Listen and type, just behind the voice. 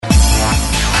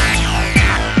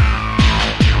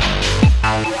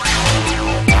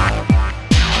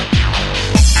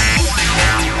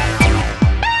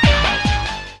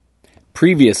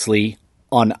Previously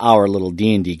on our little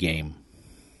D&D game.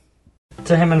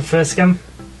 To him and frisk him.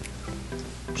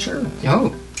 Sure.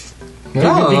 Oh.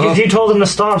 Because you told him to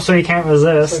stop, so he can't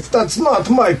resist. That's not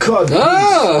my cut.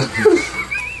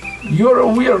 You're a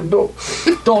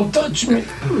weirdo. Don't touch me.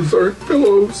 Those aren't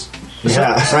pillows.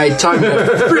 Yeah. Right, time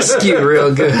to frisk you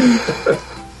real good.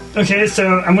 Okay,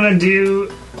 so I'm gonna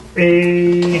do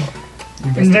a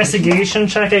investigation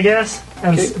check, I guess,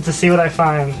 and to see what I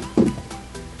find.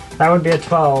 That would be a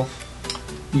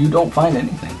 12. You don't find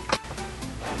anything.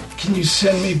 Can you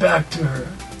send me back to her?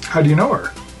 How do you know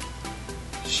her?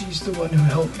 She's the one who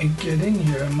helped me get in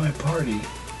here in my party.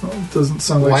 Well, it doesn't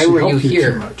sound like Why she were helped you you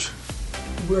here? too much.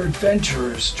 We're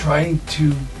adventurers trying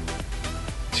to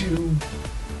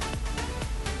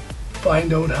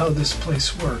find out how this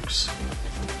place works.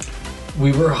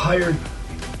 We were hired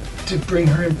to bring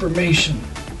her information.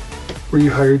 Were you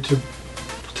hired to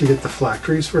get the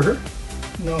phylacteries for her?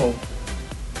 No,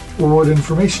 Well, what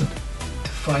information? to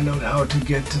find out how to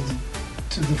get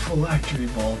to the phylactery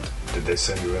vault. Did they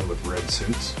send you in with red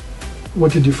suits?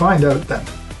 What did you find out then?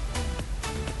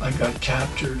 I got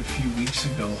captured a few weeks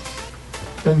ago.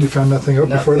 And you found nothing out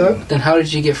before Nothing. that? Then how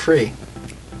did you get free?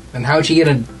 And how did you get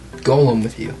a golem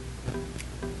with you?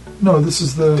 No, this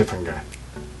is the Different guy.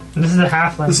 This is a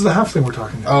halfling. this is the halfling we're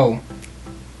talking about. Oh.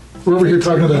 We're over here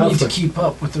talking to the You need to halfling. keep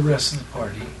up with the rest of the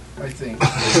party, I think.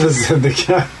 The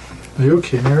guy. Are you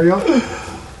okay, Mariel?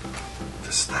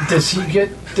 Does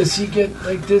he get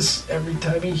like this every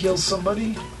time he heals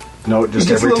somebody? No, He just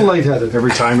gets a every little time. lightheaded.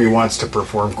 Every time he wants to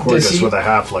perform coitus he? with a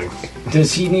halfling.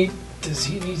 Does he need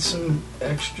some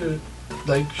extra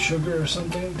like sugar or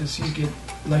something? Does he get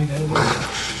lightheaded?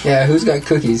 Yeah, who's got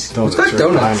cookies? Donuts, Who's got right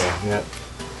donuts? behind you, Yeah.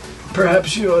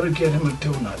 Perhaps you ought to get him a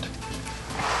donut.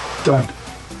 Done.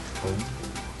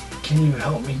 Can you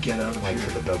help me get out of Like here?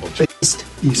 for the double check.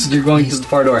 East. You're going to the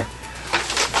far door.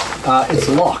 It's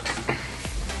locked.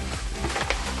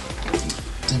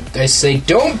 I say,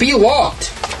 don't be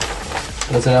locked.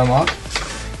 Does it unlock?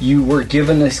 You were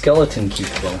given a skeleton key,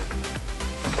 though.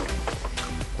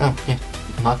 Oh, yeah.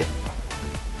 Unlock it.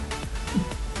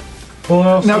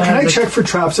 Well, Now, can I check for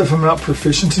traps if I'm not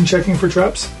proficient in checking for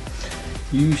traps?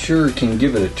 You sure can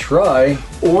give it a try.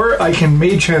 Or I can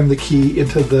mage hand the key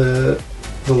into the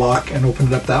lock and open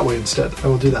it up that way instead. I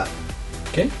will do that.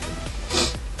 Okay.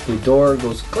 The door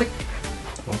goes click.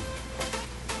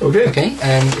 Okay. Okay,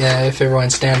 and if everyone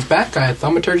stands back, I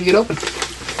thaumaturgy it open.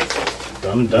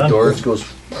 Done, The doors goes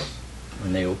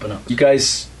when they open up. You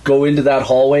guys go into that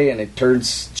hallway and it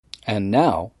turns. And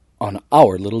now on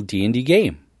our little D&D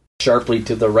game, sharply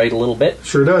to the right a little bit,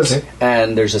 Sure does.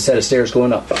 and there's a set of stairs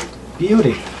going up.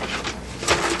 Beauty.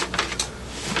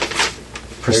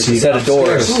 There's a set of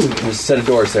doors. There's a set of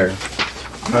doors there.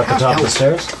 At the top of the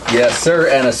stairs? Yes, sir,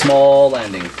 and a small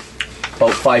landing,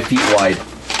 about 5 feet wide.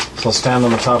 So I'll stand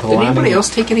on the top of the Did landing. anybody else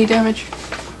take any damage?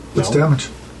 What's No. damage?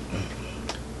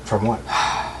 From what?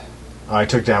 I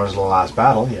took damage in the last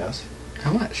battle, yes.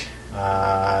 How much?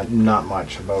 Not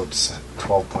much. About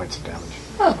 12 points of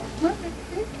damage.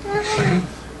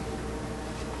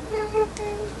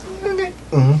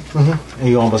 Are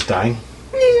you almost dying?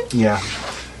 Yeah.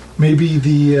 Maybe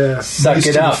the Suck mace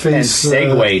it to the up and face,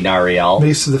 segue, Nariel.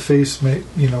 mace to the face, might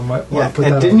want Yeah, to put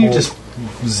and that didn't on you hold. just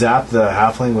zap the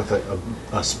halfling with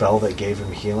a spell that gave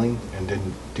him healing and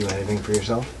didn't do anything for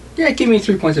yourself? Yeah, give me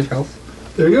 3 points of health.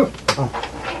 There you go.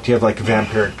 Do you have like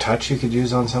vampiric touch you could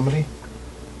use on somebody?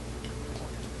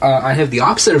 I have the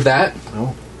opposite of that.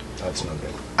 No, that's no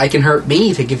good. I can hurt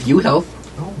me to give you health.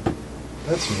 Oh,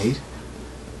 that's neat.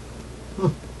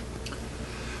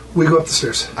 We go up the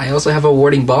stairs. I also have a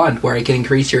warding bond where I can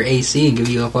increase your AC and give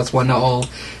you a +1 to all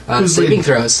Who's saving leading?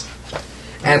 throws.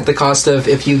 At the cost of,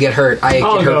 if you get hurt, I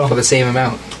I'll get hurt go. for the same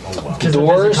amount. Oh wow. Because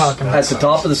Doors talking at the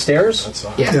top of the stairs. That's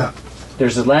fine. Yeah. Yeah.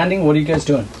 There's a landing. What are you guys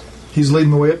doing? He's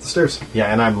leading the way up the stairs. Yeah,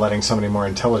 and I'm letting somebody more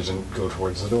intelligent go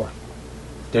towards the door.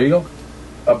 There you go.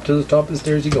 Up to the top of the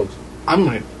stairs he goes. I'm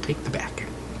going to take the back.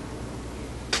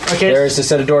 Okay. There's a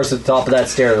set of doors at the top of that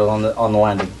stair on the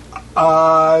landing.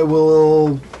 I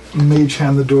will mage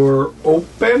hand the door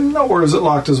open, or is it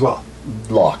locked as well?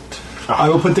 Locked. I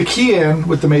will put the key in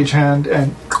with the mage hand,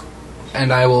 and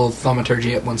And I will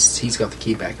thaumaturgy it once he's got the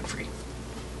key back and free.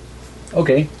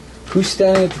 Okay. Who's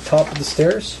standing at the top of the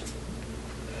stairs?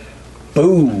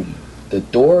 Boom. The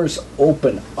doors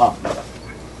open up.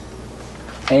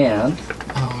 And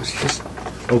Oh, it's just...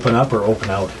 Open up or open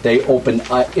out? they open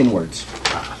inwards.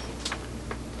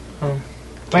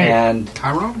 Wait. And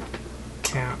Tyrone?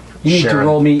 Yeah. you need Sharon. to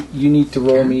roll me. You need to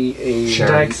roll me a.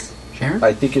 Sharon. Dex. Sharon?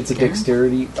 I think it's a Sharon?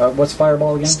 dexterity. What's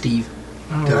fireball again? Steve.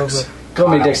 I don't know, Dex. but- Roll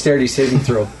me a dexterity saving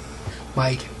throw.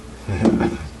 Mike.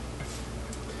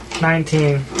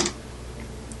 19.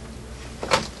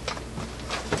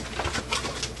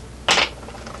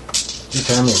 Did you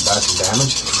tell me about some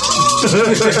damage?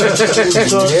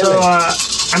 So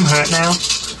I'm hurt now.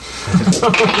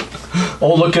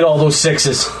 Oh, look at all those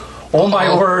sixes. Oh,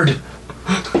 my word.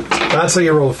 That's how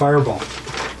you roll a fireball.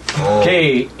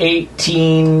 Okay,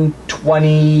 18,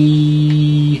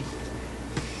 20...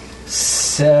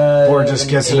 Or just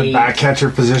gets in a back catcher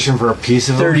position for a piece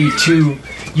of him. 32.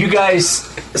 You guys,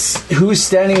 who's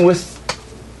standing with?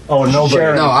 Oh, nobody.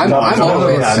 Sharon. No, I'm all the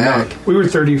way in the Yeah, back. We were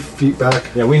 30 feet back.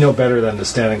 Yeah, we know better than to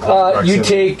stand in close You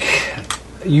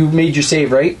proximity. you made your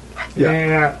save, right?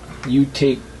 Yeah. You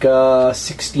take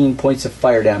 16 points of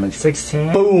fire damage.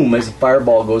 16. Boom! As the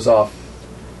fireball goes off.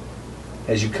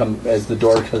 As the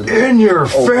door comes In your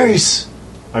open. face!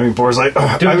 I mean, Boar's like, Do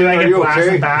I are get you blasted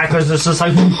okay? back, or is this just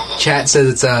like... Chat says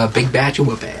it's a big batch of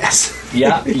whoop ass.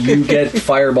 Yeah, you get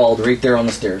fireballed right there on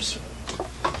the stairs.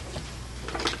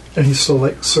 And he's still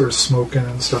like sort of smoking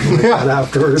and stuff like that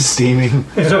afterwards. Steaming.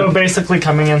 So we're basically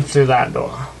coming in through that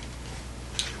door.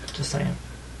 Just saying.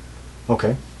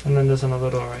 Okay. And then there's another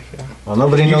door right here. Well,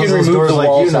 nobody You knows can those remove doors the like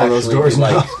walls, you know those actually, doors if you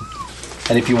now. like.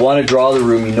 And if you want to draw the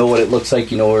room, you know what it looks like,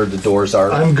 you know where the doors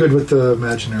are. I'm good with the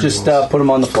imaginary Just walls. put them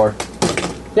on the floor.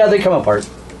 Yeah, they come apart.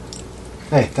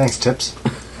 Hey, thanks, Tips.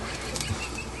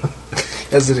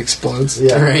 As it explodes.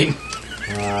 Yeah. All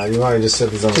right. You want to just set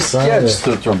these on the side? Yeah, or- just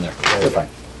throw them there. They're fine.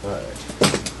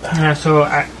 Yeah,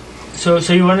 so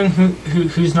you're wondering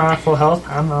who's not at full health?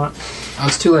 I'm not. Oh,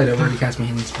 it's too late. I've already cast my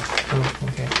healing spell. Oh,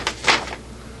 okay.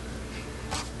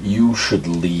 You should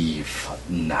leave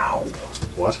now.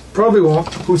 What? Probably won't.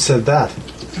 Who said that?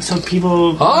 So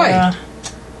people... Hi!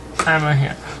 I'm right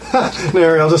here.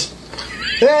 There, I'll just...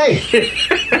 Hey!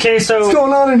 Okay, What's so...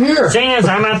 going on in here? Seeing as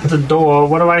I'm at the door,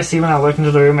 what do I see when I look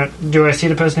into the room? Do I see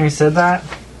the person who said that?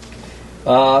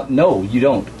 No, you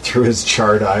don't. Through his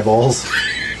charred eyeballs.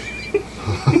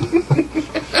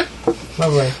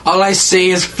 Lovely. All I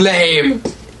see is flame.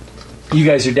 You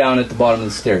guys are down at the bottom of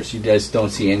the stairs. You guys don't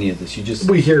see any of this. You just...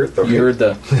 We hear it though. You heard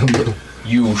the...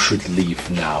 You should leave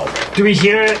now. Do we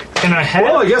hear it in our head?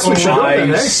 Well, I guess we or should what? go then,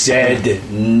 I eh?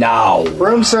 said now.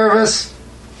 Room service.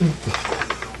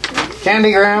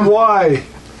 Candygram. Why?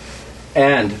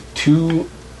 And 2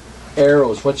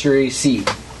 arrows. What's your AC?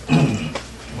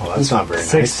 Well, that's not very nice.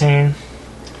 16.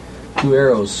 2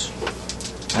 arrows.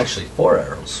 Actually, 4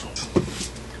 arrows.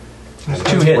 And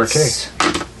 2 that's hits.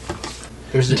 4K.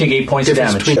 There's You take 8 points of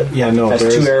difference damage. between- Yeah, no, That's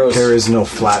there 2 is, arrows. there is no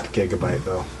flat gigabyte,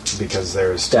 though. Because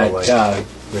there's still, That,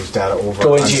 there's data over...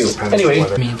 go into you. depending on Anyway,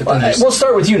 whether- I mean, but then there's- we'll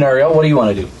start with you, Nariel. What do you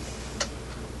want to do?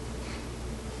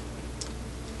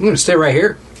 I'm going to stay right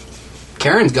here.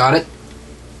 Karen's got it.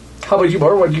 How about you,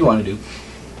 Bar? What do you want to do?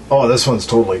 Oh, this one's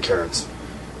totally Karen's.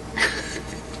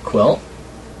 Quill?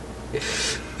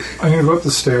 I'm gonna go up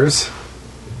the stairs,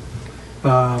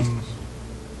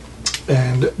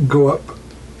 and go up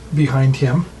behind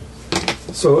him.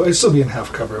 So I'd still be in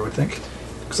half cover, I would think,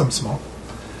 because I'm small.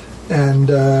 And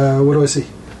what do I see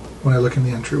when I look in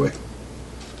the entryway?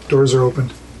 Doors are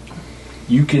open.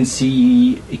 You can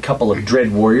see a couple of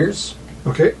dread warriors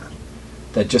Okay.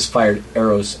 that just fired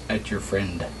arrows at your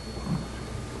friend.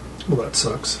 Well, that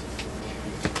sucks.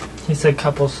 He said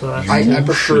couple, so that's... I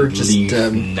prefer should just, leave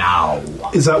um, now.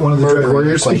 Is that one of the Dread Murdering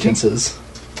Warriors speaking? acquaintances.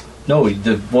 No,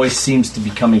 the voice seems to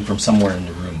be coming from somewhere in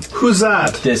the room. Who's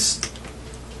that? This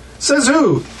Says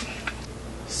who?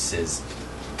 says,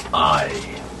 I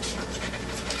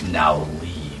now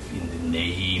leave in the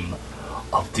name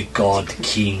of the God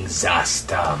King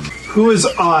Zastam. Who is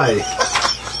I?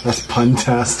 That's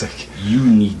puntastic. You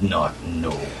need not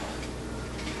know.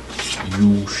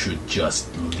 You should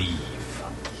just leave.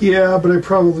 Yeah, but I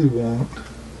probably won't.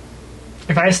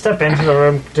 If I step into the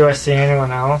room, do I see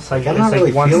anyone else? Like, I'm it's not like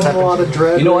really one feeling step a lot into of the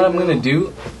dread. You know what right I'm going to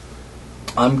do?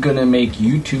 I'm going to make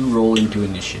you 2 roll into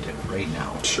initiative right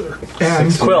now. Sure.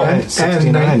 And Quill. and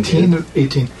 69, 19, dude.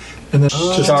 18. And then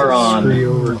just Charon. 3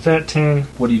 over. 13.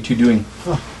 What are you 2 doing?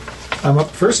 I'm up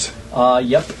first.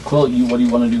 Yep. Quill, what do you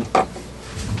want to do?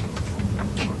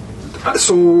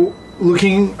 So,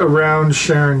 looking around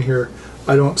Sharon here,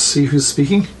 I don't see who's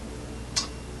speaking,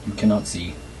 You cannot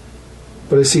see.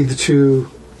 but I see the 2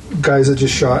 guys that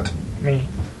just shot. Me.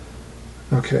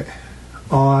 Okay.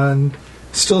 On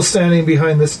still standing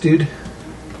behind this dude,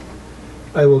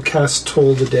 I will cast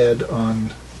Toll the Dead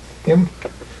on him.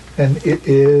 And it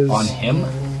is... On him?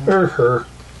 Or her.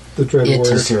 The Dread It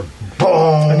Warrior. Just here.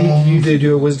 I need you to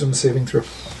do a wisdom saving throw.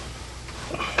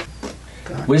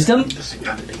 Wisdom?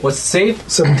 What's the save?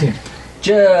 17.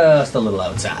 Just a little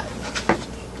outside.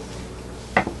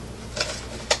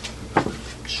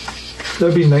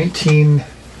 That'd be 19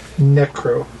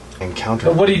 necro. Encounter.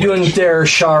 But what are you doing witch. there,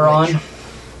 Sharon?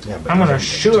 Yeah, but I'm gonna he's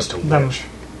shoot just a them. witch.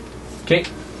 Okay.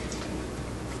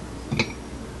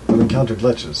 I've encountered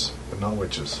liches, but not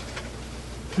witches.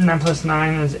 9 plus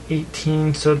 9 is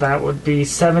 18, so that would be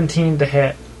 17 to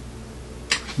hit.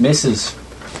 Misses.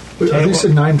 Wait, I think you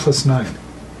said 9 plus 9.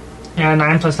 Yeah,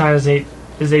 9 plus 9 is 18,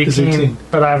 Is 18.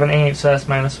 but I have an 8, so that's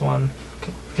minus 1.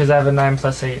 Because I have a 9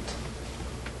 plus 8.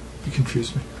 You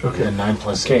confused me. Okay. Okay. And 9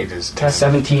 plus Okay. 8 is 10.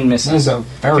 17 This misses. is a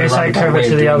very Okay, so I roundabout curve way it of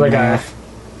to the doing other guy. math.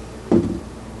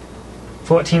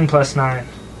 14 plus 9.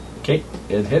 Okay,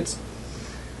 it hits.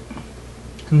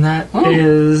 And that Oh,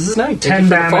 is nice. Thank 10 you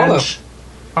for the follow. damage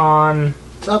on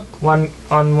It's up.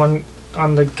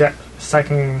 on the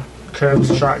second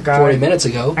curved shot guy. 40 minutes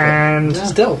ago. but And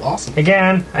still awesome.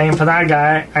 again, I aim for that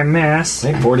guy. I miss.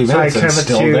 Hey, 40 So I minutes and curve it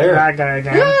still to there. that guy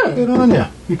again. Good on ya.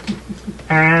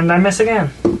 And I miss again.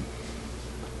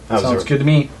 That Sounds was good to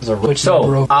me. Which So,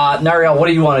 number? Nariel, what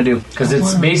do you want to do? Because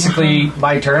it's basically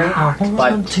my turn.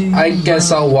 But I guess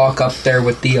I'll walk up there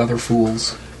with the other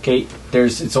fools. okay,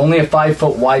 it's only a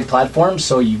 5-foot wide platform,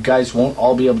 so you guys won't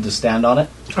all be able to stand on it.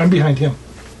 I'm behind him.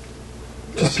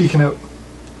 Just peeking out.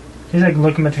 He's like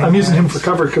looking between. I'm using him lines. for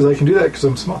cover because I can do that because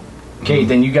I'm small. Okay,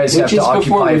 then you guys have Witches to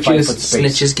before occupy a 5-foot witches,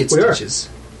 space. snitches get We are. stitches.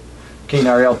 Okay,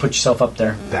 Nariel, put yourself up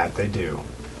there, That they do.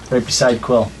 right beside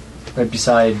Quill, right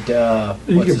beside.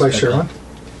 You what's get by his pet Sharon.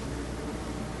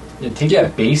 Yeah, take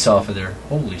that base off of there.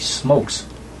 Holy smokes!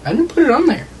 I didn't put it on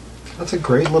there. That's a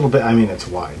great little bit. I mean, it's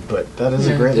wide, but that is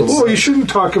Yeah, a great it's- little. Oh, you shouldn't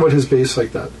talk about his base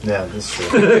like that. Yeah, that's true.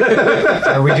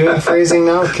 Are we doing phrasing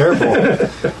now? Careful.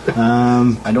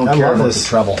 I don't I care love about this. the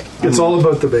treble. It's all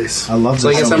about the base. I love this. So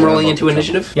I guess so I'm much. rolling I love into the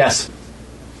initiative. Yes,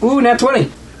 Ooh, nat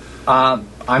 20. I'm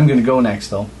going to go next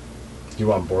though. You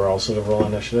want Bor also to roll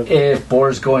initiative? If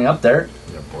Boar's going up there,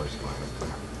 Yeah, Bor's going up there.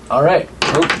 all right.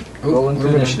 Roll into we're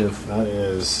gonna- initiative. That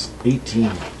is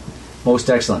 18. Most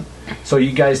excellent. So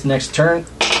you guys, next turn,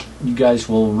 you guys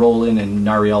will roll in and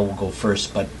Nariel will go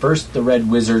first. But first, the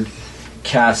Red Wizard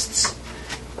casts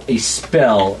a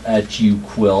spell at you,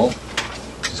 Quill.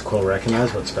 Does Quill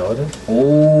recognize what spell it is?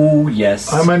 Oh,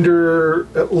 yes. I'm under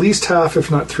at least half,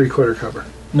 if not 3/4 cover.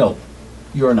 No,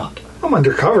 you're not. I'm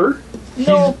under cover.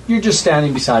 No, you're just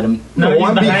standing beside him. No, he's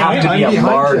I'm behind You have behind. to be I'm a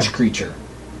behind large him. creature.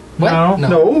 What? No.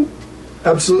 No,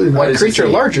 absolutely not. What A is it creature say?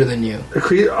 larger than you.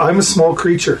 I'm a small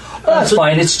creature. That's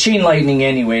fine. It's chain lightning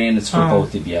anyway, and it's for Oh.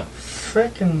 both of you.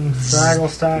 Frickin' Fraggle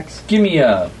Stacks. Give me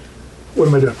a What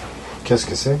am I doing? Qu'est-ce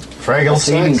que c'est? Fraggle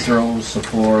saving Stacks? throws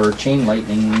for chain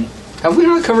lightning. Have we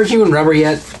not covered you in rubber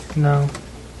yet? No.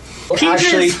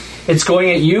 Actually, it's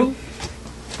going at you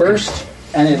first,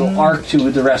 and it'll arc to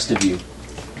the rest of you.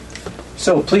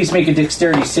 So please make a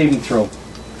dexterity saving throw.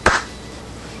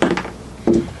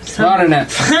 Not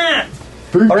enough.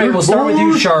 All right, we'll start with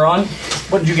you, Sharon.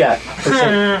 What did you get?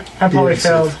 I probably Yeah,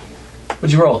 failed.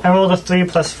 What'd you roll? I rolled a 3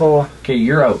 plus 4. Okay,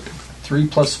 you're out. 3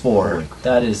 plus 4.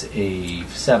 That is a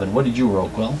 7. What did you roll,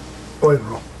 Quill? Oh, I didn't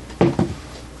roll.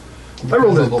 I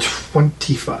rolled a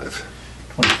 25.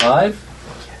 25.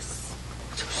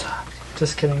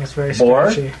 Just kidding, it's very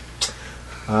Bor? scratchy.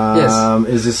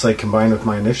 Is this like combined with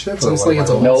my initiative? or Sounds what like am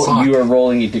it's I a rolling? No, Fuck. you are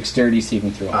rolling a dexterity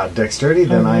saving throw. Dexterity,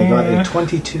 then I got a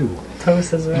 22. Toe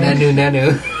scissoring.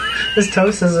 Nanu. It's toe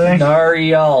scissoring.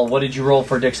 Nariel, what did you roll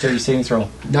for dexterity saving throw?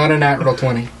 Not a natural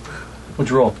 20. What'd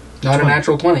you roll? Not a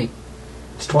natural 20.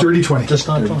 It's 20. Dirty 20. Just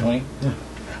not 30, 20. 20.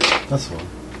 That's fine.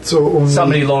 So only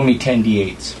Somebody loan me 10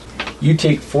 d8s. You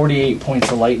take 48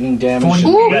 points of lightning damage. 48?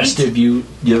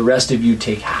 The rest of you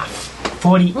take half.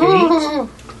 48?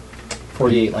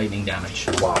 48 lightning damage.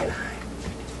 Wow.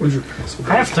 Where's your pencil?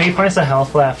 I have 3 points of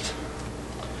health left.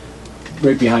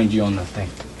 Right behind you on the thing.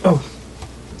 Oh,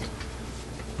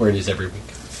 Where it is every week.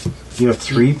 You have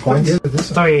 3 points? yeah, this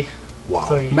one. 3. Wow.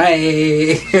 3.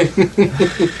 Bye.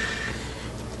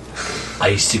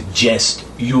 I suggest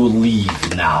you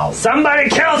leave now. Somebody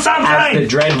kill As the something!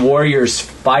 Dread Warriors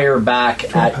fire back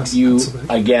at pass you the pencil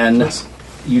back. again, Yes.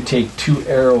 you take 2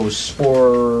 arrows,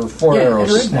 four Yeah,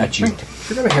 arrows red one. at you. Right.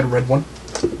 Forgot I had a red one.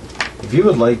 If you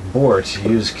would like Bor to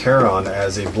use Charon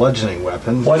as a bludgeoning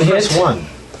weapon, One press hit. 1.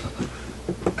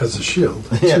 As a shield.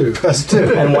 Yeah, Two. press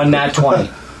 2. And 1 nat 20.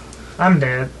 I'm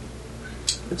dead.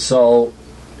 So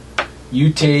you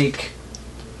take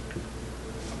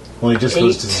Well, it just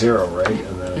goes to 8. 0, right?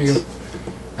 And then There you it's, go.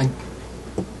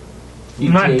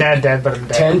 I'm not take dead, but I'm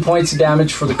dead. 10 points of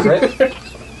damage for the crit,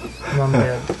 I'm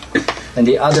dead. and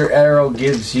the other arrow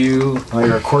gives you. oh,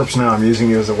 you're a corpse now. I'm using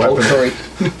you as a weapon. Oh,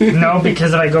 sorry. No,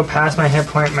 because if I go past my hit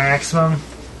point maximum,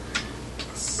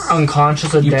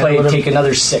 unconscious or You dead play would've- take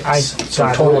another 6. I So a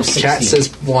got total it. of 16. Chat says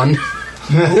 1.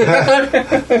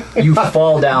 You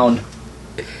fall down,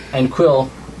 and Quill,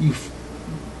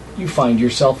 you find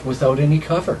yourself without any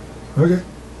cover. Okay.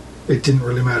 It didn't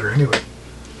really matter anyway.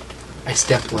 I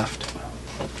stepped left.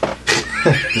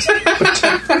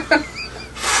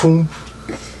 Boom.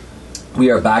 We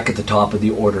are back at the top of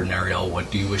the order, Nariel.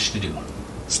 What do you wish to do?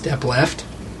 Step left.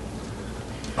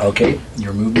 Okay,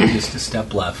 your movement is to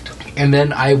step left. And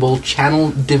then I will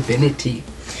channel divinity.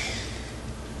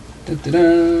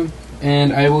 Da-da-da.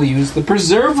 And I will use the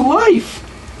preserve life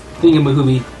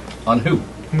thingamahooey. On who?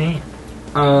 Me.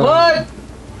 What?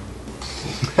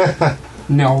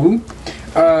 No.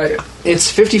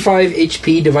 It's 55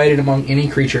 HP divided among any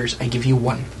creatures. I give you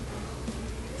 1.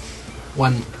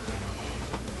 1.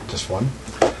 Just one?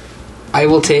 I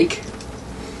will take.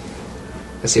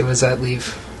 Let's see, what does that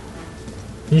leave?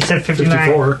 You said 59.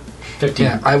 54. 15.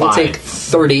 Yeah, I will take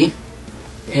 30.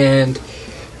 And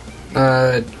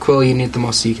Quill, you need the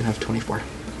most, so you can have 24.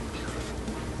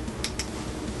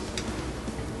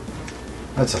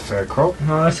 That's a fair quote.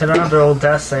 No, I said I don't have to roll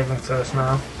death saving throws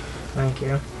now. Thank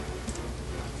you.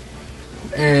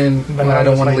 And But I I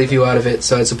don't was want to like- leave you out of it,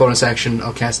 so it's a bonus action.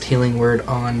 I'll cast Healing Word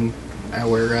on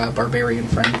our barbarian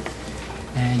friend.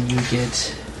 And you get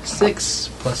 6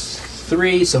 plus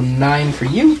 3, so 9 for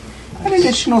you. An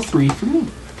additional 3 for me.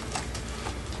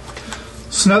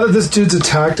 So now that this dude's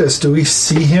attacked us, do we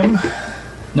see him?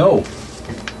 No.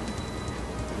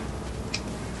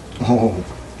 Oh.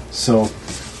 So,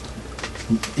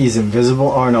 he's invisible?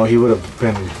 Oh, no, he would have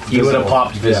been He would have visible.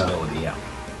 popped Yeah. visibility, yeah.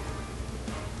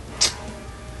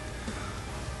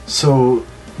 So,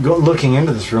 looking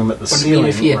into this room at the What do you ceiling. mean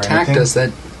if he or attacked anything- us,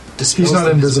 that dispels He's not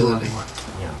the invisible visibility. anymore.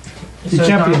 Yeah, He So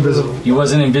can't be not invisible. He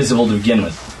wasn't invisible to begin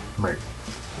with. right.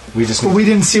 We just. But we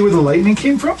didn't see where the lightning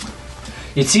came from?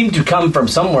 It seemed to come from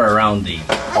somewhere around the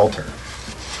altar.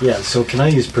 Yeah, so can I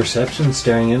use perception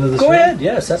staring into this Go room? ahead,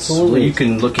 yes, absolutely. Sweet. You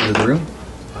can look into the room.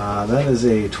 That is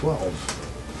a 12.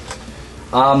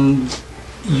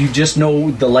 You just know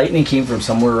the lightning came from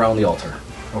somewhere around the altar.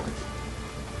 Okay.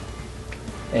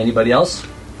 Anybody else?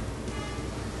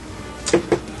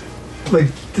 Like,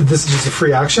 this is just a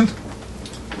free action?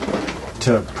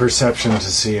 To perception to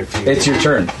see if he. It's your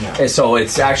turn. Yeah. So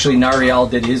it's actually Nariel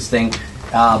did his thing.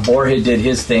 Borhid did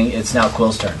his thing. It's now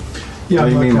Quill's turn. Yeah, Oh,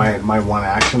 you I'm mean not my one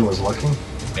action was looking?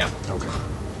 Yeah. Okay.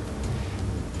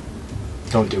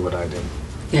 Don't do what I did.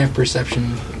 Yeah,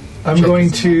 perception. I'm Check going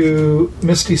this to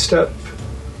Misty Step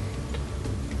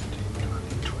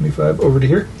 25 over to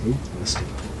here, Ooh, misty.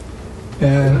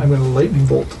 and I'm going to Lightning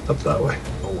Bolt up that way.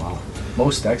 Oh, wow.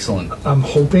 Most excellent. I'm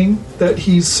hoping that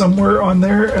he's somewhere on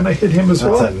there and I hit him as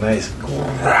That's well. a nice.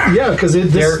 Yeah, because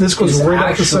this goes is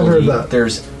right at the center of actually- that.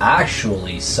 There's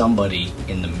actually somebody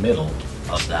in the middle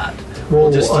of that. Well,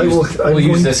 We'll just I use, will. I'm we'll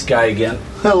use going- this guy again.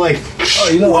 Like,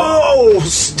 you know whoa!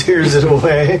 Steers it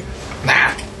away.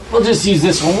 Nah, we'll just use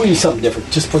this one. We'll use something different.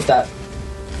 Just put that.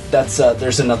 That's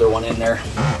there's another one in there.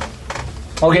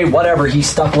 Okay, whatever. He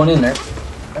stuck one in there.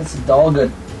 That's all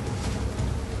good.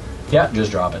 Yeah,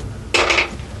 just drop it.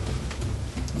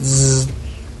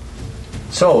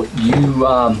 So you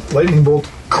Lightning Bolt.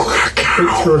 Right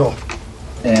through it all.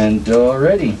 and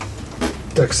already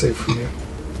Dex save from you.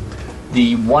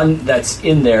 the one that's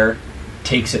in there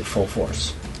takes it full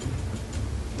force.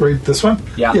 Right, this one?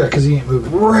 Yeah. Yeah, because he ain't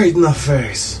moving. Right in the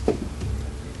face.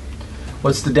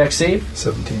 What's the dex save?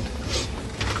 17.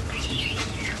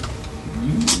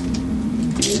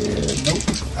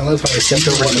 I love how I stepped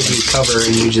over to give you cover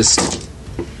and you just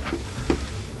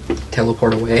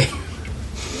teleport away.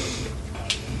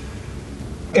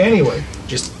 Anyway,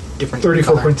 Just different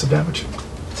 34 color. points of damage.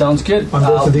 Sounds good. On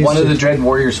both of these one of two. the Dread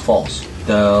Warriors falls.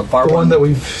 The far The one that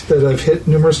I've hit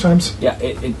numerous times? yeah,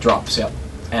 it drops. Yeah,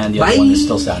 and the other one is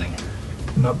still standing.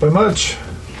 Not by much.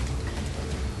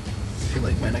 I feel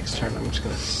like my next turn I'm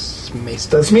just gonna mace.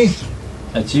 That's me.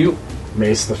 That's you.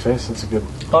 Mace the face. That's a good.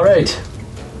 All right.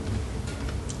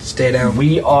 Stay down.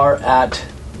 We are at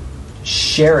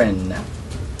Sharon.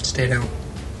 Stay down.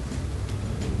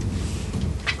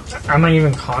 Am I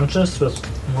even conscious with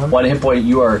one? One hit point.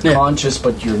 You are Yeah. conscious,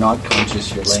 but you're not conscious.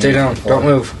 You're laying. Stay down. on the floor. Don't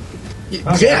move.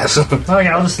 Okay. Yes. Okay,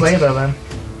 I'll just lay there then.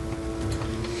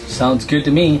 Sounds good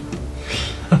to me.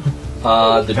 The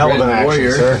Hell of Dread an action,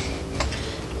 Warrior. sir.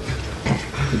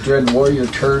 The Dread Warrior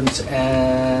turns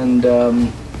and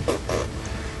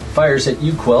fires at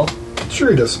you, Quill.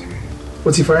 Sure he does.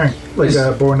 What's he firing? Like Is-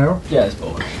 a bow and arrow? Yeah, it's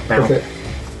bow. Okay.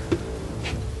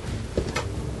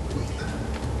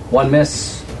 One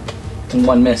miss and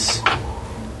one miss.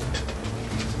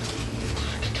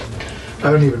 I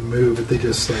don't even move, but they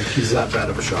just, like, he's that bad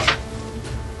of a shot.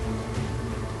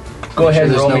 Go ahead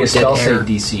and there's roll no me a dead spell air. save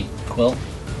DC, Quill.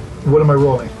 What am I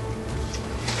rolling?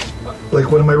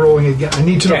 Like, what am I rolling again? I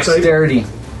need to know. 'Cause Dexterity.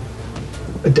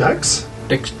 A dex?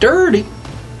 Dexterity.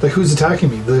 Like, who's attacking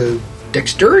me?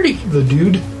 Dexterity. The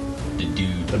dude? The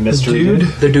dude. The mystery dude? dude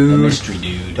The The dude. mystery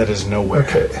dude. that is nowhere.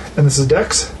 Okay. And this is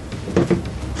dex?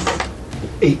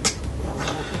 8.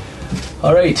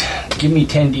 All right. Give me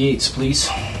 10 d8s, please.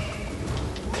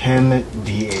 10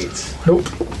 d8s. Nope.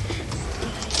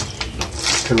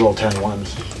 Could roll 10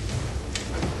 ones.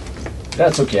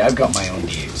 That's okay. I've got my own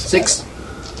d8s. 6.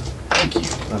 Thank you.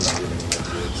 I'm not giving you that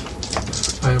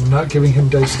d8s. I am not giving him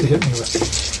dice to hit me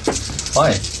with. Why?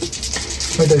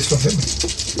 My dice don't hit me.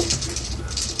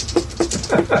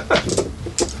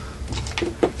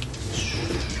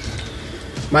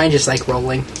 Mine just like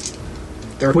rolling.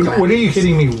 They're What are you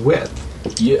hitting me with?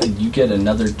 You get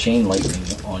another chain lightning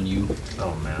on you,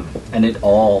 Oh, man. and it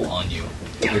all on you.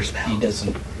 He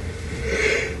doesn't.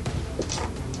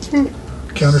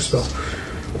 Counterspell.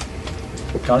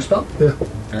 Counterspell? Yeah.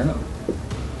 Fair enough.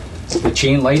 The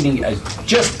chain lightning,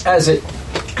 just as it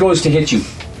goes to hit you,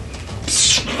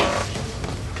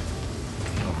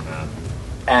 Oh, man.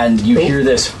 and you hear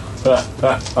this.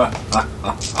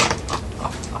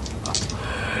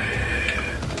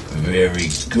 Very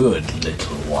good,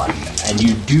 little one. And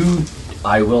you do.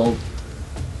 I will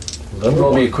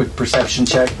roll me a quick perception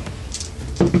check.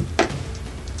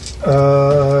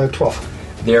 12.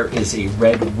 There is a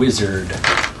red wizard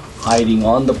hiding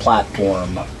on the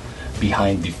platform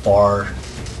behind the far.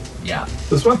 Yeah.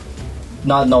 This one?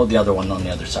 No, the other one on the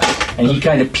other side. And he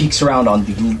kind of peeks around on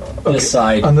this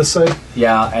side. On this side?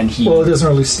 Yeah, and he. Well, it doesn't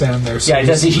really stand there. So Yeah,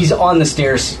 he's on the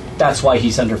stairs. That's why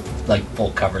he's under like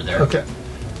full cover there. Okay.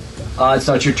 It's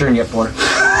not your turn yet, Porter.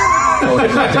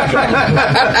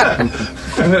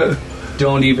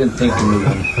 Don't even think of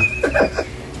moving.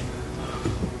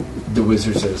 The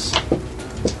wizard says,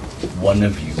 "One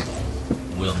of you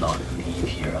will not leave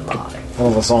here alive."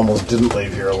 One of us almost didn't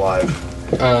leave here alive.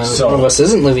 So- one of us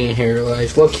isn't living here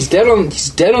alive. Look, he's dead on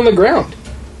the ground.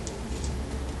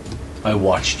 I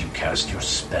watched you cast your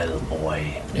spell,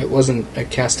 boy. It wasn't a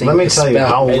casting. Let me a tell you spell.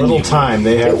 how And little you- time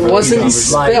they have. It for wasn't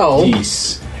these Like spell.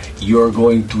 this, you're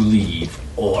going to leave,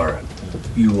 or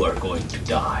you are going to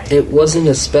die. It wasn't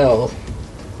a spell.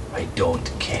 I don't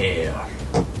care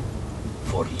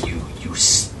for you. You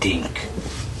stink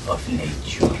of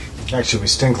nature. Actually, we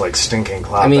stink like stinking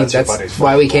cloud. I mean, your that's buddy's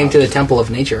why we fucking came to cloud. the Temple of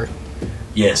Nature.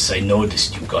 Yes, I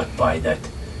noticed you got by that.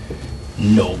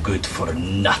 No good for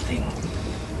nothing.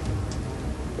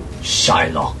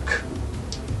 Shylock.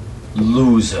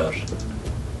 Loser.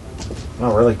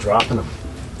 Oh, really dropping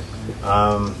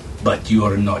them. But you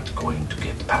are not going to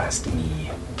get past me.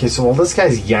 Okay, so while this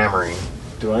guy's yammering,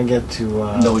 do I get to?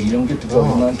 No, you don't get to go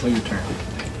Oh. not until your turn.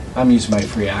 I'm using my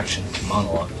free action to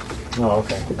monologue. Oh,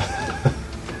 okay.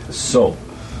 So,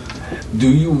 do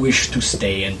you wish to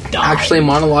stay and die? Actually,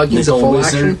 monologuing is a little full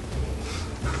wizard?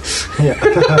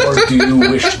 action. Or do you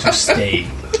wish to stay?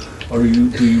 Or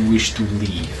do you wish to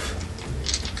leave?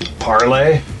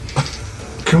 Parlay.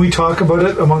 Can we talk about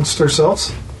it amongst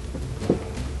ourselves?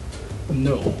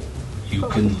 No. You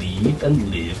can leave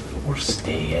and live, or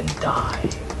stay and die.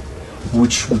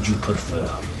 Which would you prefer?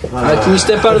 Can you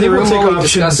step out of the room We'll while take we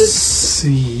option discuss it?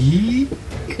 C.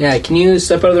 Yeah, can you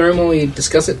step out of the room while we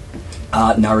discuss it?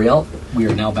 Nariel, we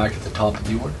are now back at the top of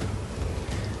the order.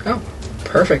 Oh,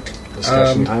 perfect.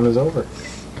 Discussion time is over.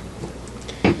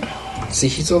 See,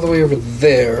 he's all the way over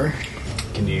there.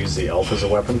 Can you use the elf as a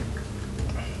weapon?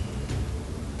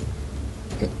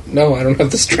 No, I don't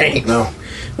have the strength. No.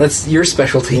 That's your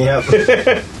specialty. Yep.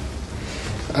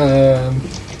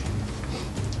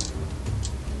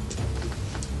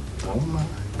 Oh my.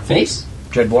 Face?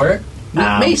 Dread Warrior?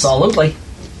 Mace. Absolutely.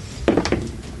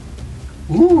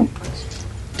 Ooh.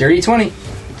 Dirty 20.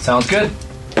 Sounds good.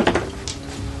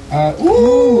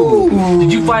 Ooh.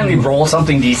 Did you finally roll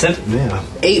something decent? Yeah.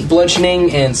 8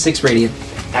 bludgeoning and 6 radiant.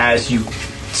 As you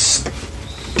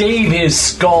stave his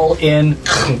skull in,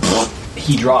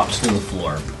 he drops to the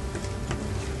floor.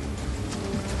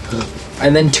 I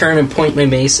then turn and point my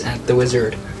mace at the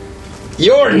wizard.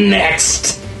 You're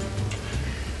next!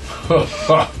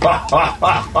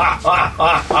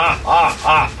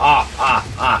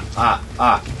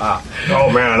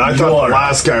 Oh man, I thought You're- the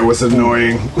last guy was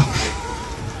annoying.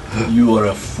 You are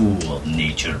a fool,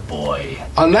 nature boy.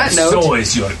 On that note, So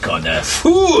is your goddess.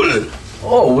 Fool!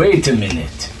 Oh, wait a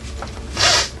minute.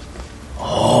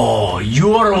 Oh,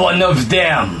 you're one of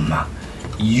them.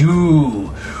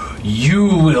 You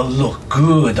will look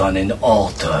good on an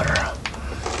altar.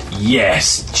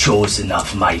 Yes, chosen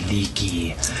of my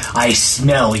Leaky. I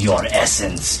smell your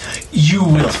essence. You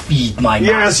will feed my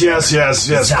Yes.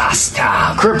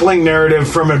 Zastam. Crippling narrative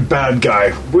from a bad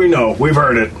guy. We know. We've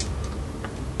heard it.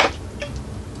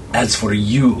 As for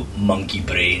you, monkey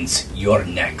brains, you're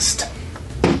next.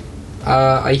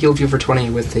 I healed you for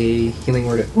 20 with the healing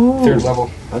word at 3rd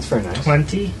level. That's very nice.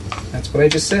 20. That's what I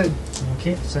just said.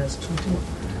 Okay, so that's 20.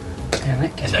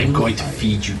 And I'm going to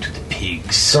feed you to the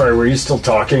pigs. Sorry, were you still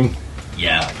talking?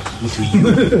 Yeah, to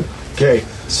you. Okay,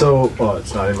 so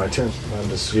it's not in my turn. I'm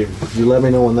just you let me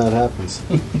know when that happens.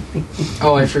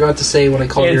 Oh, I forgot to say when I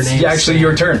call your It's name. actually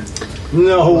your turn.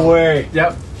 No way.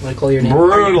 Yep. When I call your name.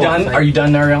 Are you done? Are you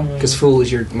done, Nariel? Because fool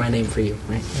is my name for you,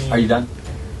 right? Are you done?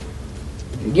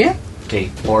 Yeah.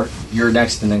 Okay, or you're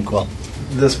next and then Quill.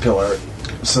 This pillar,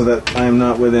 so that I'm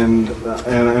not within,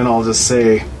 and I'll just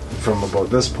say from about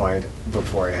this point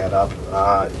before I head up,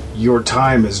 your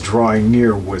time is drawing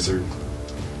near, wizard.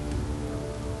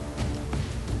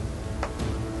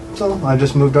 So I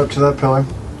just moved up to that pillar,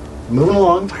 moving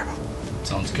along.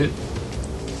 Sounds good.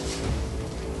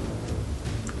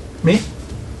 Me?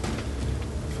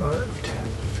 5, 10,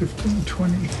 15,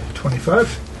 20,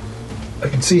 25. I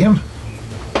can see him.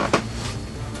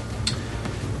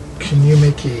 Can you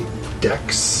make a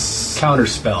dex?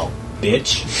 Counterspell,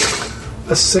 bitch.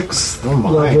 A 6th Oh my.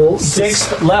 level.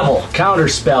 6th level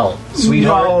counterspell,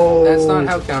 sweetheart. No. That's not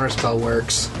how counterspell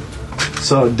works.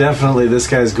 So definitely this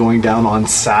guy's going down on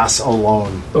sass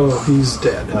alone. Oh, he's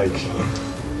dead. Like,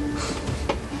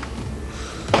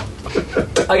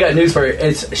 I got news for you.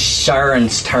 It's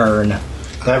Sharon's turn.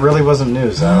 that really wasn't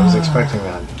news. I was expecting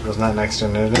that. Wasn't that next to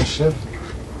an initiative?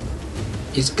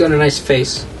 He's got a nice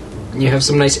face. And you have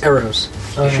some nice arrows.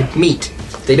 They should meet.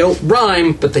 They don't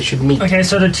rhyme, but they should meet. Okay,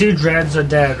 so the 2 dreads are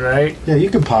dead, right? Yeah, you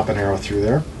can pop an arrow through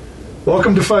there.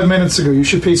 Welcome to 5 minutes ago. You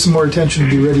should pay some more attention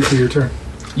and be ready for your turn.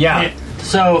 Yeah. Okay,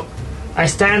 so I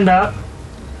stand up,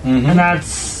 and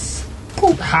that's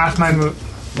half my move.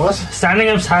 What? Standing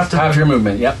up's half the Half your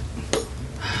movement, yep.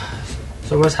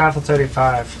 So what's half of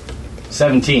 35?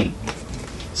 17.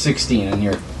 16 in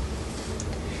here.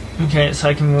 Okay, so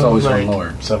I can move It's always like... one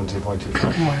lower. 17.2.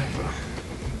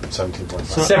 17.5.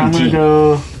 So I'm 17. gonna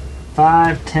go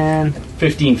 5, 10,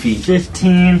 15 feet.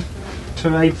 15 to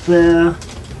right there.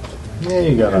 Yeah,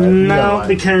 you got it. No,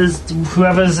 because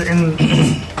whoever's in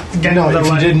getting No, the if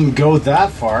you light. didn't go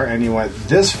that far and you went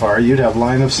this far, you'd have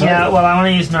line of sight. Yeah, well, I want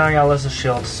to use Nariel as a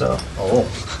shield, so. Oh.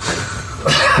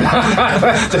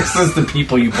 This is the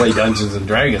people you play Dungeons and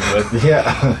Dragons with.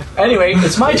 Yeah. Anyway,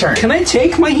 it's my turn. Can I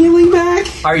take my healing back?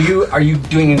 Are you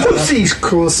doing anything else? See,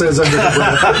 cool says under the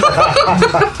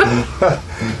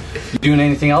breath. You doing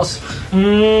anything else?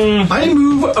 I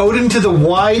move out into the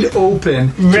wide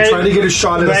open to Red- try to get a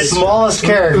shot at red- a Smallest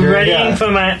character. Readying Yeah. for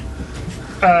my.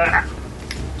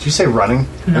 Did you say running?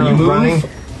 No. Are you running?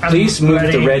 Please move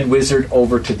ready. the red wizard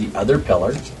over to the other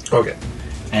pillar, Okay.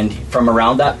 and from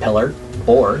around that pillar,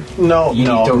 or No, you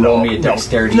need to roll me a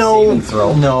dexterity saving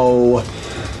throw. No.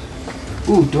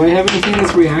 Ooh, do I have anything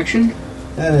with reaction?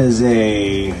 That is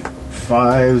a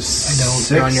 5, 6,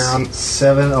 You're on your own.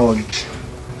 7. Oh,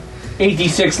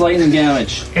 8d6 lightning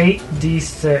damage.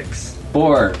 8d6.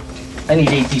 4. I need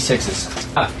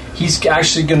 8d6s. He's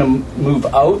actually going to move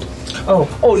out. Oh.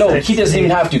 Oh, no, 6, he doesn't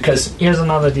even 8. have to, because... Here's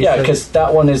another d6. Yeah, because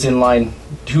that one is in line.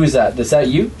 Who is that? Is that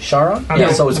you, Sharon? I Yeah,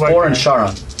 know. so it's What 4 and guy?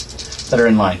 Sharon that are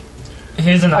in line.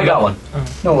 Here's another. I got one.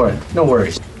 No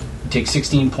worries. You take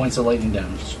 16 points of lightning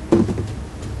damage.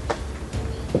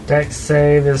 Dex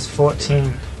save is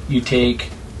 14. You take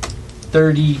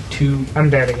 32 I'm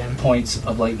dead again. points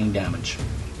of lightning damage.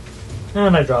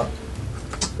 And I drop.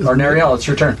 Or Nariel, it's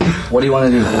your turn. What do you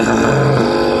want to do?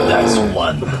 That's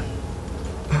 1.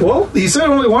 Well, he said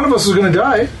only one of us was going to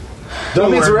die. That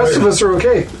means the rest of us are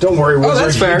okay. don't worry, wizard.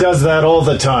 that's fair. He does that all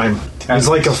the time. He's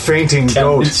like a fainting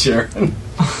goat. Sharon.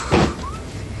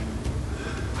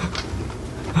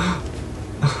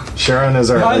 Sharon is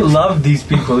our I love these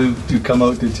people who come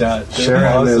out to chat. They're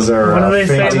Sharon is awesome. our What do they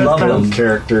say fainting this time? goat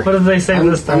character. What did they say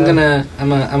this I'm time?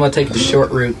 gonna take the short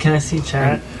route. Can I see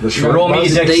chat? The short Roll me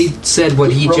bus. dex- They said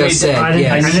what he Roll me just said. I didn't-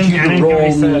 Yes. I didn't- you to hear roll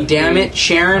what he me. said. Damn it,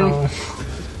 Sharon. Oh.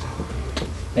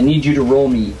 I need you to roll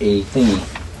me a thingy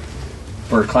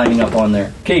for climbing up on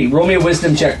there. Okay, roll me a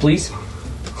wisdom check, please.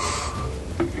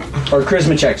 Or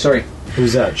charisma check, sorry.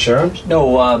 Who's that? Sharon? No,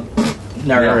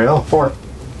 Nariel. Ariel. 4.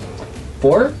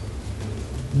 4?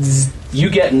 You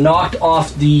get knocked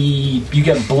off you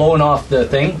get blown off the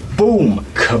thing, boom,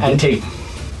 and take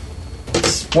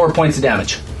 4 points of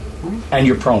damage. And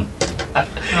you're prone.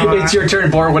 It's your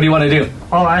turn, Bor. What do you want to do?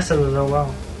 All I said was, oh,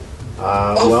 wow.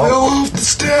 Well, off the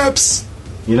steps.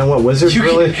 You know what wizards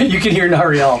really? You can hear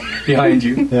Nariel behind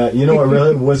you. Yeah, you know what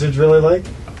really wizards really like?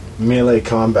 Melee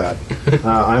combat.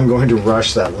 I'm going to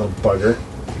rush that little bugger,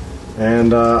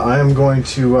 and I am going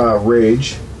to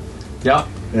rage, Yeah.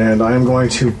 and I am going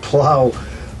to plow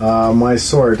my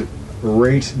sword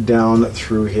right down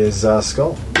through his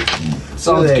skull.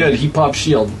 Sounds Hey. good. He pops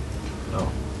shield.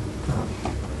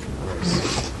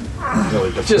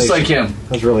 Really Just like him.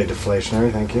 That's really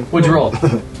deflationary. Thank you. What'd you roll?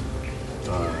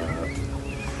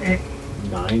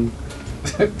 9.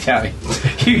 Yeah.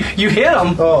 You hit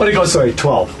him, Oh, but it goes sorry,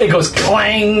 12. it goes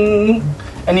clang,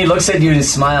 and he looks at you and he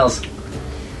smiles.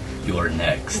 You're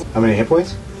next. How many hit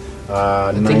points?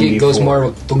 I think it goes more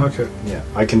with boom. Okay. Yeah,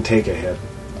 I can take a hit.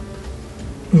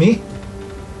 Me?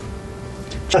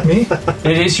 Me?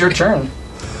 It is your turn.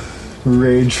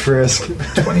 Rage frisk.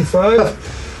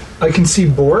 25. I can see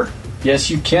boar. Yes,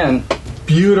 you can.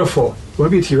 Beautiful.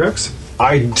 Want to be a T-Rex?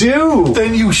 I do.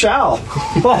 Then you shall.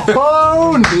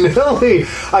 Oh, Nelly!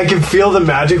 I can feel the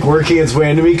magic working its way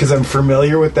into me because I'm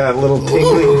familiar with that little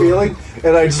tingling feeling,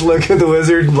 and I just look at the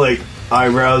wizard and like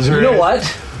eyebrows. You know what?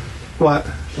 What?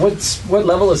 What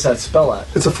level is that spell at?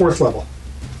 It's a 4th level.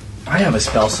 I have a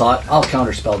spell slot. I'll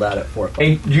counterspell that at 4.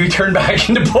 Hey, you turn back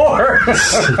into boar.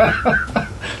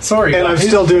 Sorry. And I'm guys.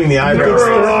 still doing the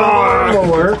eyebrows.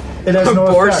 Lower. It has no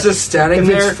Boar's effect. just standing If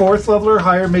there. it's 4th level or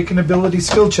higher, make an ability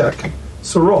skill check.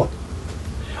 So roll.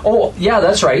 Oh, yeah,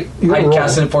 that's right. You I roll.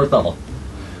 cast it at 4th level.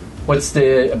 What's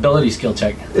the ability skill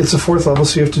check? It's a 4th level,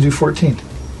 so you have to do 14.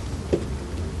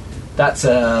 That's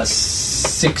a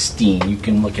 16. You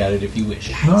can look at it if you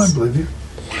wish. No, I believe you.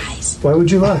 Why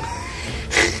would you lie?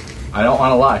 I don't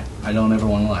want to lie. I don't ever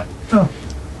want to lie. Oh.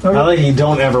 Not that you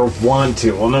don't ever want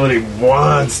to. Well, nobody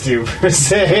wants to, per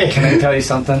se. Can I tell you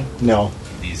something? No.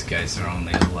 These guys are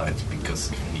only alive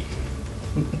because of me.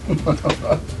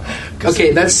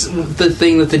 Okay, that's the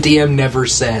thing that the DM never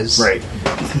says. Right.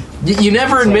 You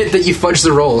never admit that you fudge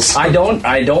the rolls. I don't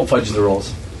fudge the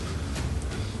rolls.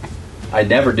 I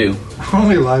never do.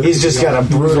 Only lie. He's just got a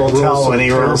brutal Rolls tell so when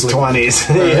he rolls terribly. 20s.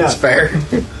 That's fair.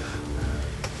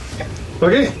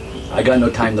 Okay. I got no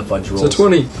time to fudge rolls. So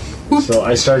 20. So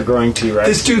I start growing T-Rex.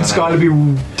 This dude's got to be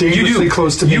dangerously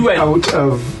close to being out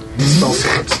of spell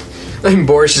slots. And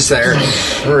Boris just there.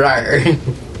 Rawr.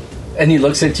 And he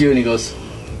looks at you and he goes,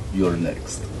 "You're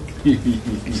next."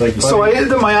 It's like, So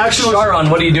my action was... Sharon,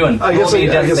 what are you doing? I guess Roll me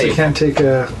a I death guess I save. can't take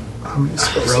a... How many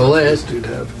spell Roll slots it. does this dude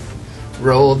have?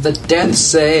 Roll the death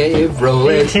save. Roll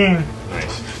it. 18.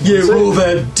 Yeah, roll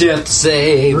that death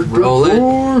save. Roll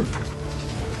it.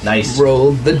 Nice.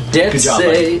 Roll the death Good job,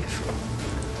 save.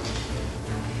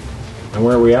 and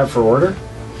where are we at for order?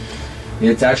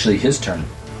 It's actually his turn.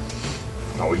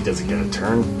 Oh, he doesn't get a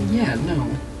turn. Yeah,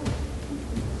 no.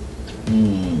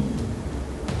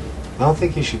 I don't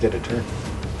think he should get a turn.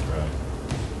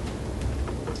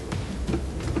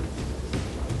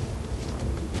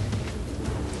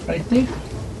 I think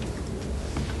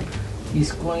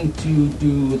he's going to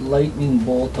do lightning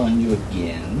bolt on you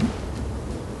again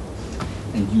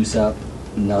and use up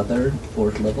another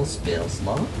 4th level spell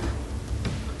slot.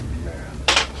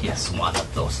 He has one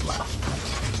of those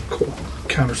left. Cool.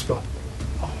 Counterspell.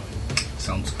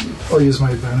 Sounds good. I'll use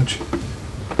my advantage.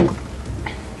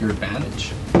 Your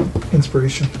advantage.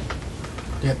 Inspiration.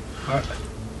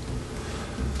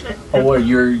 Oh, well,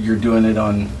 you're doing it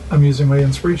on. I'm using my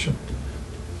inspiration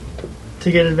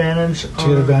To get advantage. to get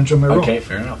advantage on my roll. Okay,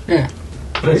 fair enough. Yeah.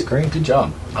 That's great. Good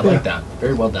job. I Yeah. like that.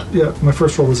 Very well done. Yeah, my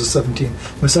first roll was a 17.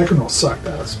 My second roll sucked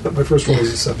ass, but my first roll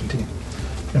was a 17.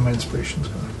 And my inspiration's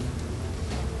gone.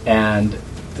 And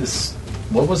this,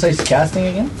 what was I casting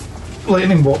again?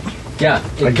 Lightning bolt. Yeah,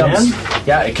 it Again? comes.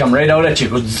 Yeah, it come right out at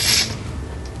you.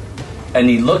 And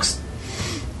he looks.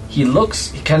 He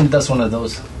kind of does one of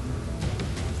those.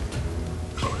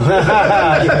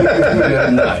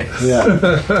 Nice.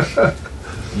 Yeah.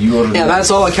 You're Yeah,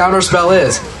 that's all a counterspell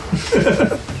is.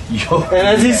 And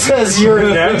as he says, "You're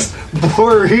next,"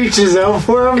 Boar reaches out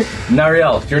for him,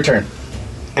 Nariel, your turn.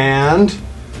 and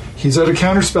He's out of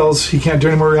counter spells. He can't do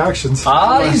any more reactions. He's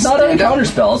not on Stand up. counter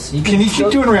spells. Can he keep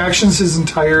doing reactions his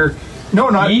entire... No,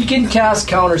 not He can cast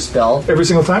counter spell every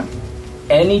single time?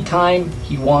 anytime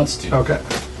he wants to, Okay.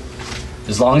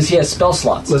 as long as he has spell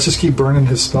slots. Let's just keep burning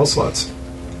his spell slots.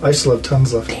 I still have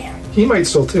tons left. Damn. He might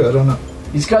still too, I don't know.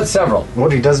 He's got several,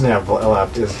 what he doesn't have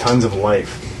left is tons of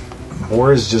life.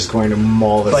 Boar is just going to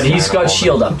maul this. but he's man got all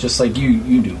shield up, just like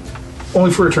you do. Only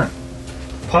for a turn.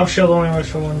 Pop shield only works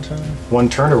for one turn. One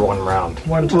turn or one round.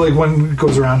 One turn. Like when it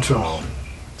goes around to him.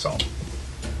 So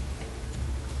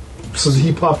So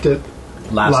he popped it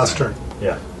last turn.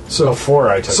 Yeah. So Before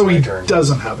I took so my he turn.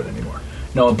 doesn't have it anymore.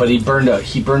 No, but he burned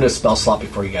a spell slot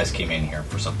before you guys came in here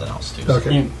for something else too. so.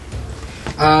 Okay.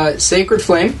 Sacred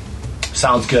Flame.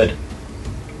 Sounds good.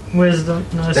 Wisdom.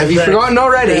 No, Have you forgotten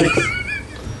already?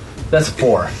 That's a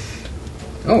 4.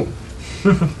 Oh.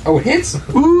 Oh, it hits?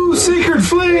 Ooh, Sacred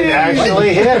Flame!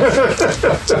 Actually hit.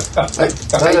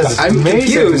 That is I'm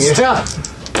amazing. confused. Yeah.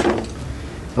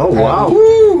 Oh wow.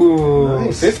 Ooh,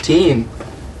 Nice. 15.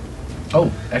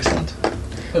 Oh, excellent.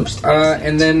 Boost.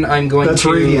 And then I'm going That's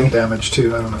to... radiant damage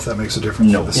too. I don't know if that makes a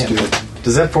difference. No. For this Yeah. dude.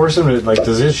 Does that force him to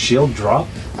does his shield drop?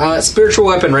 Spiritual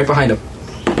Weapon right behind him.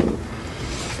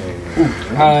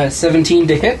 17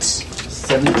 to hit.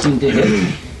 17 to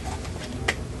hit.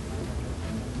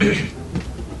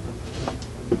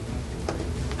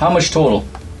 How much total?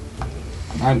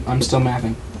 I'm still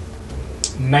mathing.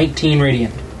 19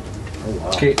 radiant. Oh wow.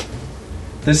 Okay.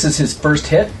 This is his first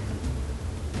hit.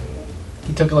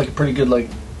 He took like a pretty good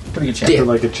chance. Damn.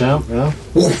 Like a champ, yeah.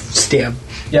 Woof, stab.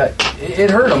 Yeah, it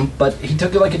hurt him, but he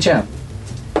took it like a champ.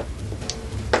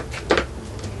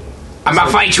 I'm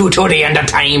gonna fight you till the end of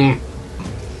time.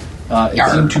 It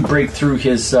Yarr. seemed to break through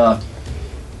his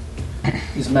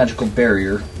magical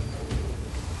barrier.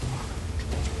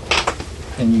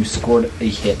 And you scored a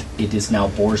hit. It is now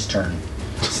Boar's turn.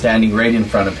 Standing right in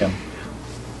front of him.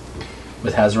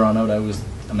 With Hazaron out, I was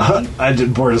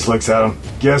imagining. Boris looks at him.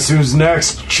 Guess who's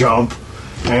next, chump?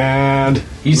 And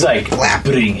He's like,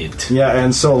 bring it. yeah,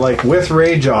 and so like with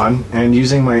Rage on and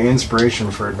using my inspiration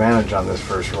for advantage on this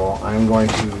first roll, I'm going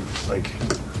to like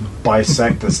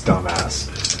bisect this dumbass.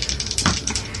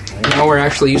 Now we're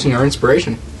actually using our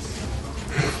inspiration.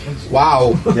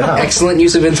 Wow. Yeah. Excellent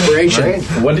use of inspiration. Right?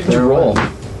 What did you roll?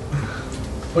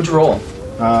 What'd you roll?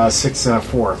 6 and a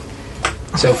 4.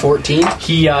 So 14.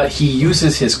 He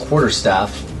uses his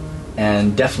quarterstaff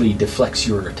and deftly deflects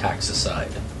your attacks aside.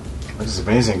 This is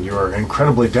amazing. You are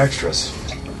incredibly dexterous.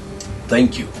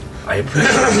 Thank you. I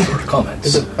appreciate your comments.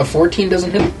 Is it a 14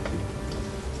 doesn't hit?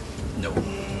 No.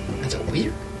 That's a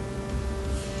weird.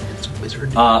 It's a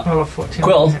wizard. Oh, 14.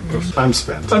 Quill. I'm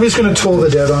spent. I'm just going to toll the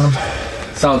dead on him.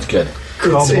 Sounds good.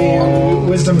 It's a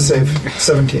wisdom save.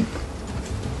 17.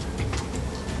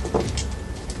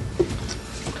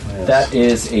 That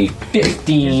is a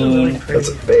 15. That's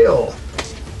a fail.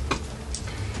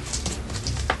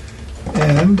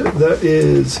 And that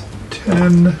is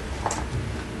 10,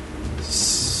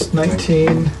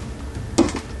 19,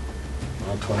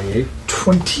 28.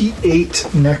 28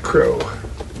 necro.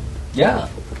 Yeah.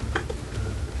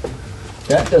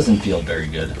 That doesn't feel very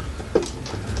good.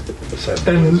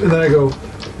 And then I go,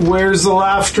 where's the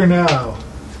laughter now?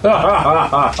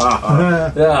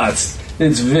 Yeah,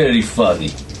 it's very funny.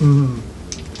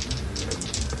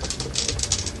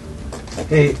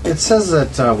 Hey, it says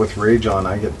that with Rage on,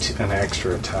 I get an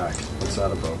extra attack. What's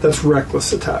that about? That's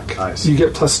reckless attack. I see. You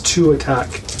get +2 attack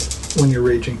when you're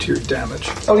raging to your damage.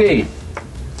 Okay.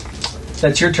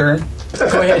 That's your turn.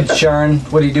 Go ahead, Sharon.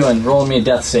 What are you doing? Roll me a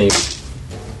death save.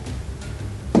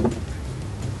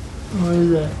 What is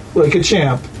that? Like a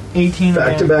champ. 18 again.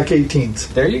 Back-to-back 18s.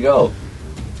 There you go.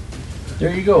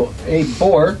 There you go. Hey,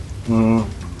 Boar.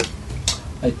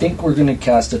 I think we're going to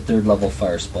cast a 3rd level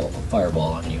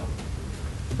fireball on you.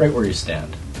 Right where you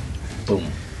stand. Boom.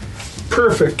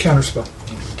 Perfect counterspell.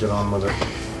 Get on with it.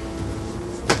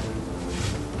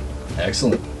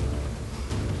 Excellent.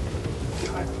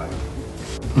 High five.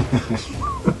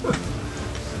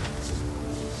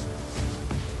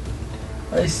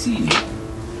 I see.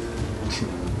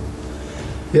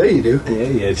 Yeah, you do. Yeah,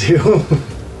 you do.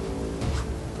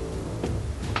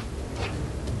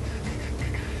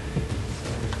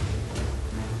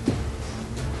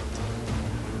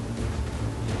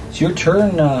 It's your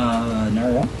turn,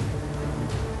 Naria.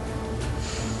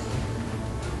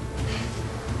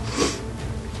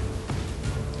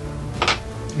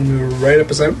 And we were right up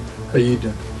beside him. How you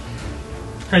doing?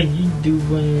 How you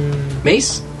doing?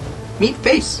 Mace? Meet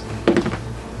face.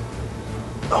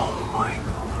 Oh my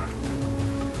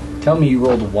god. Tell me you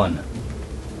rolled a 1.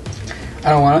 I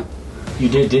don't want You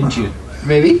did, didn't you? it.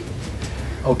 Maybe?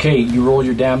 Okay, you roll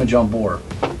your damage on Boar.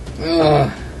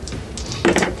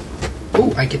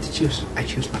 Oh, I get to choose. I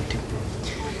choose not to.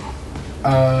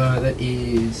 That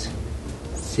is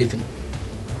 7.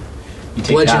 You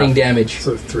take Bludgeoning half. damage.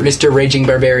 So 3. Mr. Raging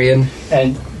Barbarian.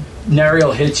 And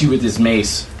Nariel hits you with his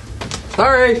mace.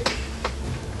 Sorry.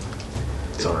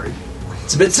 Sorry.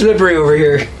 It's a bit slippery over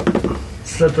here.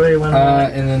 Slippery when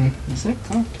And then... Is that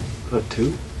cocked? A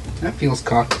 2? That feels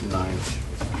cocked. 9.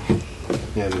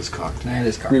 Yeah, it is cocked. Nah, it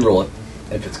is cocked. Reroll it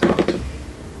if it's cocked.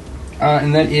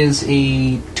 And that is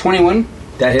a 21.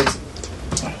 That hits.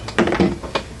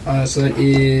 So that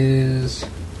is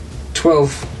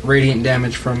 12 radiant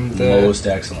damage from the... Most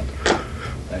excellent.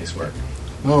 Nice work.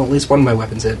 Well, at least one of my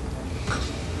weapons hit.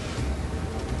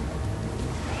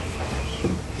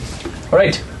 All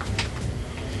right.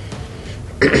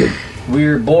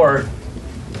 Weird Boar.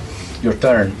 Your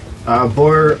turn.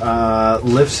 Boar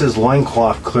lifts his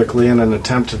loincloth quickly in an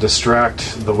attempt to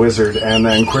distract the wizard and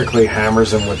then quickly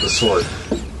hammers him with the sword.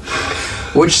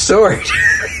 Which sword?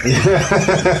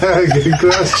 Good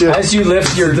question. As you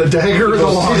lift your The dagger or the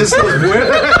He long just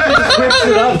Whips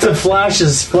it up to flash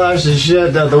his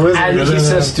shit at the wizard. and he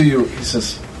says to you, he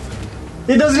says,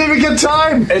 he doesn't even get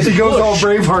time. He goes all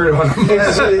Braveheart on him.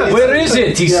 "Where is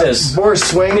it?" He says. Boar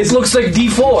swings. It looks like Do you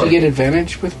D4. get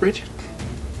advantage with Bridget?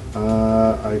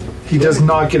 He does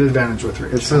not get advantage with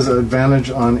It Rage. says advantage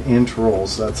on int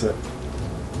rolls. That's it.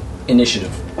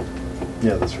 Initiative.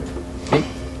 Yeah, that's right.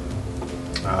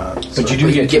 But you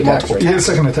do get multiple You get a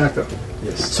second attack, though.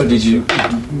 Yes. So did you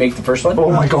make the first one? Oh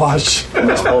my gosh. He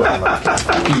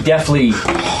definitely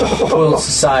pulls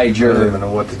aside I don't your... even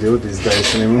know what to do with these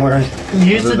dice anymore.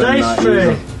 Use Other the than dice not tray.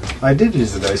 use them. I did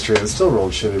use the dice tray. It still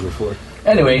rolled shitty before.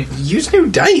 Anyway, Use new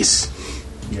dice.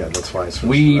 Yeah, that's why I switched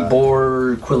we to that.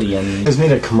 bore Quillian. Just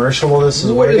made a commercial while this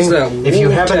is What waiting. is that? If you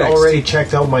Whoa, haven't text. already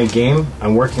checked out my game,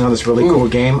 I'm working on this really cool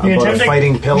game You about a attempting-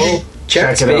 fighting pillow.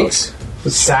 Chat Check it out. speaks.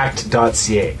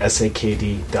 Sacked.ca.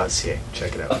 SAKD.ca.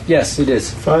 Check it out. Yes, it is.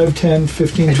 5, 10,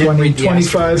 15, I did 20, read the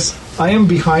 25. I am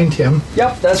behind him,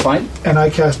 Yep, that's fine. and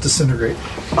I cast Disintegrate.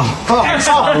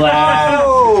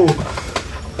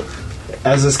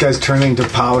 As this guy's turning to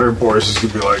powder, Boris is going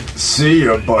to be like, see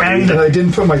ya, buddy. And I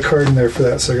didn't put my card in there for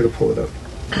that, so I got to pull it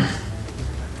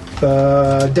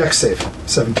out. Dex save,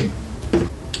 17.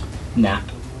 Nat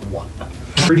 1.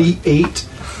 38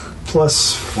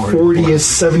 plus 40 is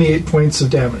 78 points of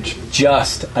damage.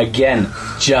 Just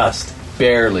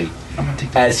barely,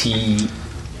 as he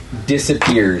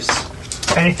disappears.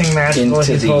 Anything magical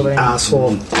Into he's the- holding.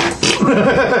 Asshole.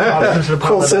 Options to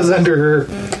Cole pop it says up.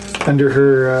 under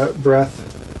her breath.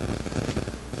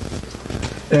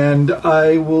 And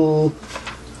I will...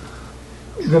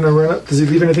 gonna run up. Does he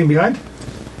leave anything behind?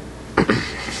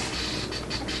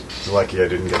 It's lucky I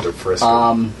didn't get to frisk.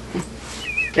 I'll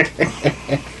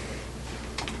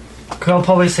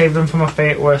probably save them from a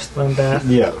fate worse than death.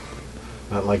 Yeah.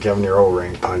 Not like having your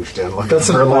O-ring punched in. Looking That's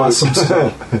an for loot. awesome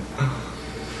spell.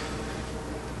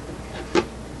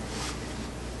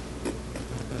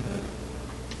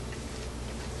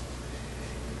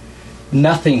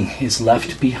 Nothing is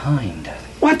left behind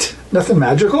What? Nothing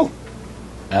magical?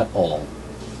 at all.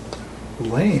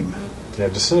 Lame. Yeah,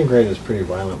 disintegrate is pretty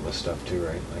violent with stuff too,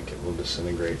 right? Like it will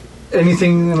disintegrate.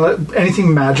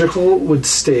 Anything magical would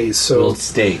stay. So, Will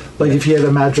stay. like if you had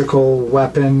a magical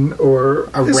weapon or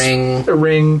A ring. a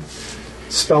ring,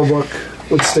 spellbook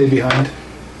would stay behind.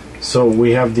 So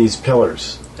we have these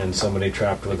pillars, and somebody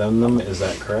trapped within them. Is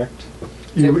that correct?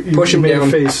 You push him made down.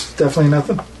 a face. Definitely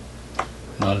nothing.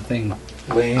 Not a thing.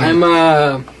 I'm,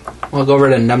 I'll go over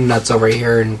to Numbnuts over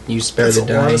here and you spare That's the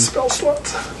a lot dying. of spell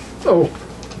slots. Oh,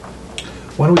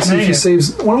 why don't we see if he Man.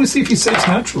 saves? Why don't we see if he saves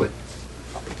naturally?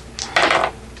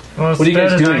 Well, What are you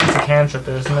guys doing? It's a cantrip,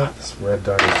 isn't it? This red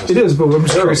dot is just. It is, but I'm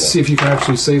just Terrible. curious to see if you can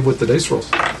actually save with the dice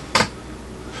rolls.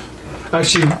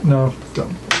 Actually, no,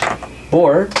 don't.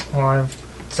 Or, Well, I've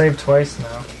saved twice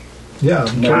now. Yeah,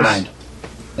 I'm never curious. mind.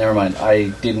 Never mind. I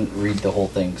didn't read the whole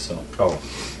thing, so Oh,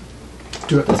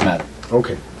 Do it. doesn't matter.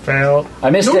 okay. Fail. I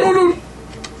missed No, it. no, no,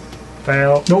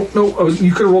 Fail. no.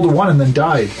 You could have rolled a 1 and then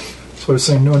died. That's what I was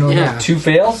saying. No, Yeah. 2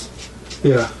 fails? no.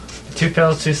 Yeah, 2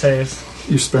 fails, 2 saves.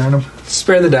 you're sparing him.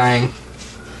 Spare the dying.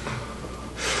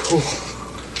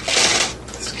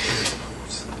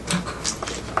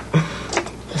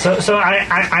 So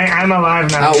I'm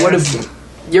alive now. What yes. if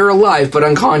you're alive but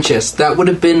unconscious? That would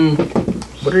have been.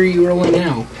 What are you rolling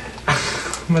now?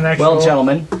 My next Well, roll.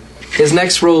 gentlemen, His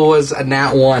next roll was a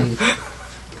nat 1.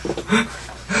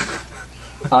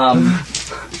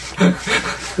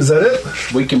 Is that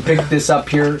it? we can pick this up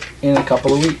here in a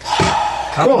couple of weeks.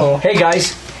 Cool. Hey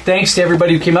guys, thanks to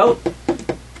everybody who came out.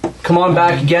 Come on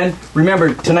back again.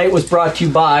 Remember, tonight was brought to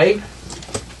you by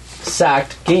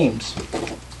Sacked Games,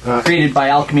 created by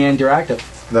Alchemy Interactive.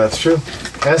 That's true.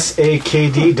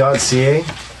 SAKD.ca,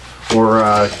 or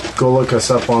go look us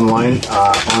up online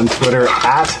on Twitter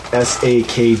at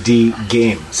SAKD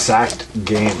Game. Sacked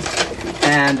Game.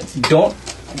 And don't,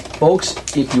 folks,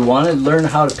 if you want to learn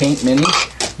how to paint minis,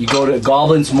 you go to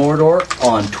Goblins Mordor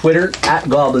on Twitter at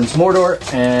Goblins Mordor,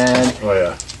 and Oh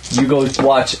yeah. you go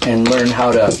watch and learn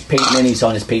how to paint minis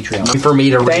on his Patreon. For me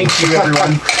to read. Thank you,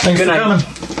 everyone. Thanks Good for night.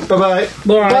 coming. Bye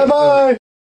bye. Bye bye.